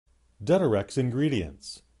Dedirex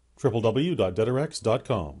ingredients.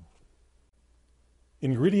 www.dedirex.com.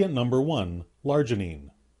 Ingredient number 1, L-Arginine.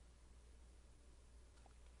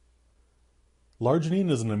 L-Arginine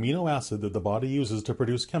is an amino acid that the body uses to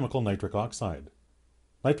produce chemical nitric oxide.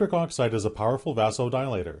 Nitric oxide is a powerful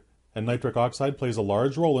vasodilator, and nitric oxide plays a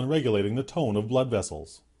large role in regulating the tone of blood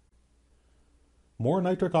vessels. More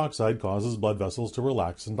nitric oxide causes blood vessels to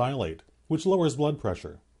relax and dilate, which lowers blood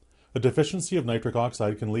pressure. A deficiency of nitric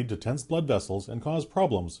oxide can lead to tense blood vessels and cause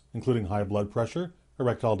problems, including high blood pressure,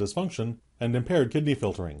 erectile dysfunction, and impaired kidney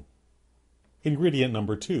filtering. Ingredient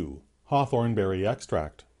number 2, hawthorn berry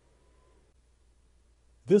extract.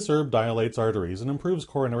 This herb dilates arteries and improves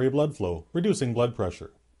coronary blood flow, reducing blood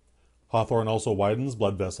pressure. Hawthorn also widens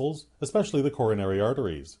blood vessels, especially the coronary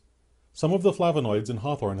arteries. Some of the flavonoids in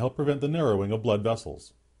hawthorn help prevent the narrowing of blood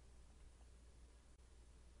vessels.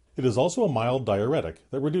 It is also a mild diuretic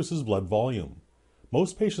that reduces blood volume.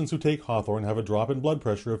 Most patients who take hawthorn have a drop in blood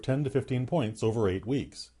pressure of 10 to 15 points over 8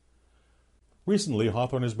 weeks. Recently,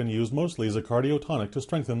 hawthorn has been used mostly as a cardiotonic to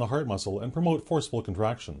strengthen the heart muscle and promote forceful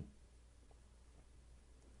contraction.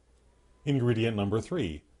 Ingredient number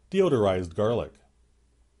 3, deodorized garlic.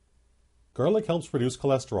 Garlic helps reduce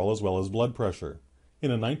cholesterol as well as blood pressure.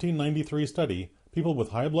 In a 1993 study, people with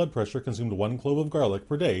high blood pressure consumed 1 clove of garlic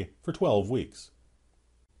per day for 12 weeks.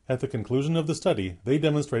 At the conclusion of the study, they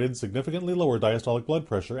demonstrated significantly lower diastolic blood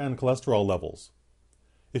pressure and cholesterol levels.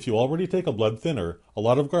 If you already take a blood thinner, a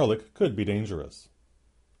lot of garlic could be dangerous.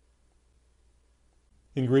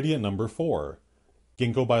 Ingredient number 4,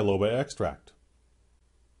 ginkgo biloba extract.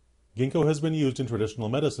 Ginkgo has been used in traditional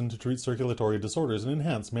medicine to treat circulatory disorders and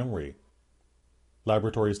enhance memory.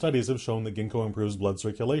 Laboratory studies have shown that ginkgo improves blood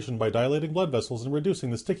circulation by dilating blood vessels and reducing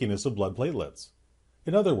the stickiness of blood platelets.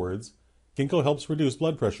 In other words, ginkgo helps reduce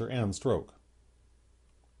blood pressure and stroke.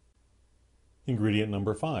 Ingredient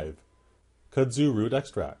number 5, kudzu root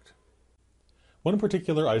extract. One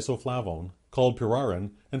particular isoflavone, called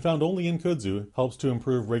purarin, and found only in kudzu, helps to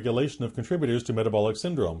improve regulation of contributors to metabolic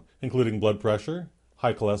syndrome, including blood pressure,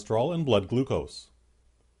 high cholesterol, and blood glucose.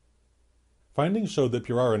 Findings showed that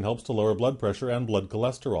purarin helps to lower blood pressure and blood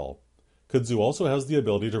cholesterol. Kudzu also has the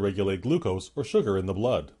ability to regulate glucose or sugar in the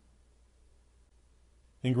blood.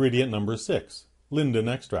 Ingredient number 6, linden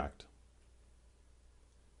extract.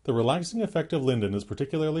 The relaxing effect of linden is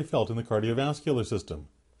particularly felt in the cardiovascular system,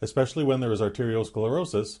 especially when there is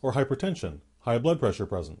arteriosclerosis or hypertension, high blood pressure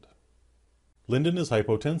present. Linden is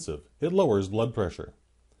hypotensive. It lowers blood pressure.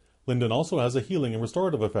 Linden also has a healing and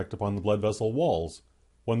restorative effect upon the blood vessel walls,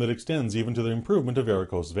 one that extends even to the improvement of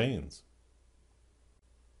varicose veins.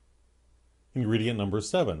 Ingredient number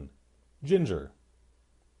 7, ginger.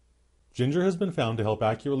 Ginger has been found to help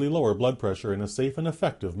accurately lower blood pressure in a safe and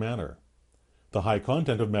effective manner. The high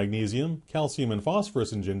content of magnesium, calcium, and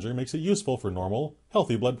phosphorus in ginger makes it useful for normal,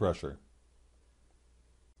 healthy blood pressure.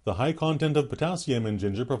 The high content of potassium in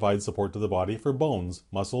ginger provides support to the body for bones,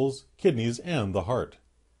 muscles, kidneys, and the heart.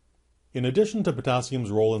 In addition to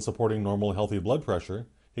potassium's role in supporting normal, healthy blood pressure,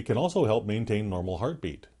 it can also help maintain normal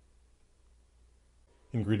heartbeat.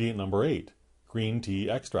 Ingredient number 8, green tea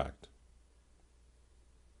extract.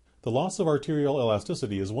 The loss of arterial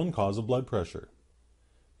elasticity is one cause of blood pressure.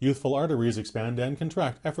 Youthful arteries expand and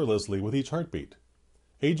contract effortlessly with each heartbeat.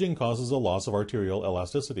 Aging causes a loss of arterial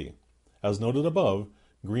elasticity. As noted above,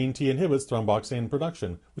 green tea inhibits thromboxane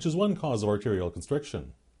production, which is one cause of arterial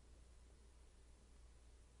constriction.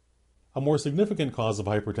 A more significant cause of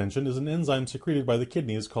hypertension is an enzyme secreted by the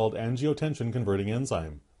kidneys called angiotensin-converting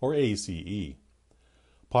enzyme, or ACE.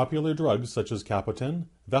 Popular drugs such as Capoten,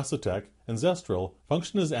 Vasotec, and Zestril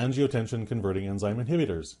function as angiotensin-converting enzyme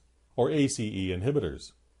inhibitors, or ACE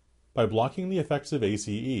inhibitors. By blocking the effects of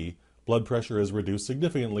ACE, blood pressure is reduced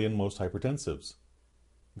significantly in most hypertensives.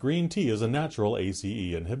 Green tea is a natural ACE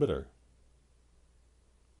inhibitor.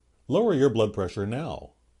 Lower your blood pressure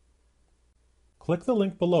now. Click the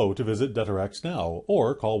link below to visit Dedirex now,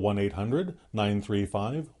 or call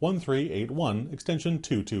 1-800-935-1381 extension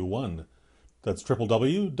 221. That's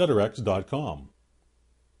www.dedirex.com.